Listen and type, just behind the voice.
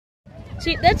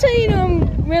See, that's how you know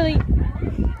I'm really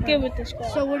good with this car.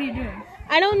 So what are you doing?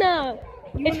 I don't know.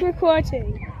 It's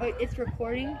recording. Oh, it's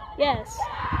recording? Yes.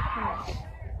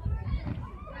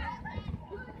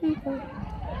 You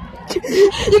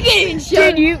can't even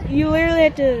show Dude, you literally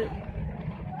have to.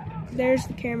 There's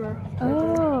the camera.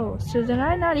 Oh, so did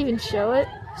I not even show it?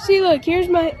 See, look, here's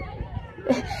my.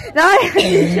 No, I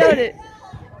haven't showed it.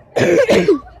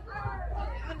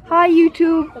 Hi,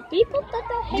 YouTube. The people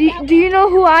that Do you know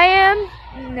who I am?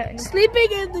 No.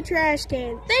 Sleeping in the trash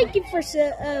can. Thank you for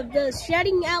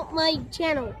shouting out my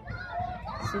channel.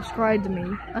 Subscribe to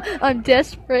me. I'm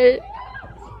desperate.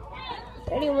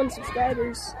 31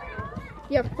 subscribers.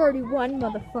 You have 31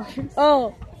 motherfuckers.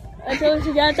 Oh, I totally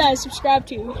forgot that I subscribed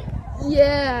to you.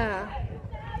 Yeah.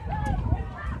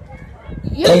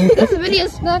 This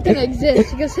video's not gonna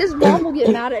exist because his mom will get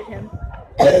mad at him.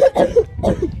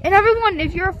 And everyone,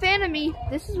 if you're a fan of me,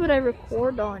 this is what I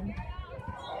record on.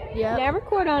 Yeah. I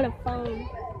record on a phone.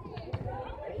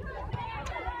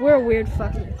 We're a weird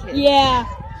fucking kid. Yeah.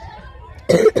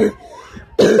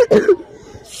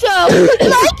 So,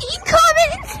 like,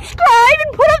 comment, and subscribe,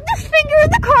 and put up the finger in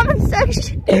the comment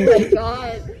section. Oh my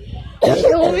god.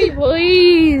 Kill me,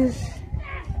 please.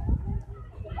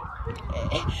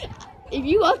 If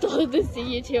you upload this to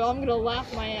YouTube, I'm gonna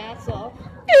laugh my ass off.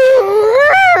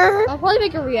 I'll probably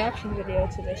make a reaction video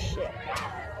to this shit.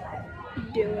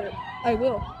 Do it. I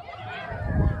will.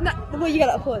 No, well, you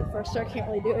gotta upload it first, so I can't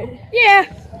really do it. Yeah.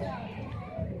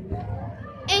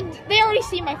 And they already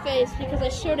see my face because I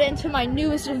showed it into my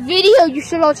newest video you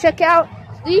should all check out.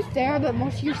 To be fair, but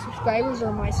most of your subscribers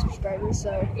are my subscribers,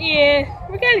 so. Yeah,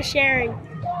 we're kind of sharing.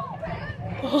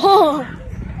 Oh.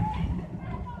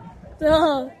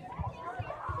 Oh.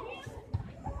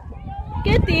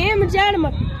 Get the image out of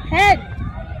my head.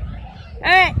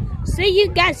 Alright, see you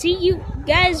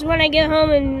guys when I get home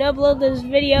and upload this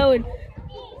video. And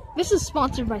this is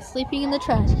sponsored by Sleeping in the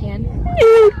Trash Can.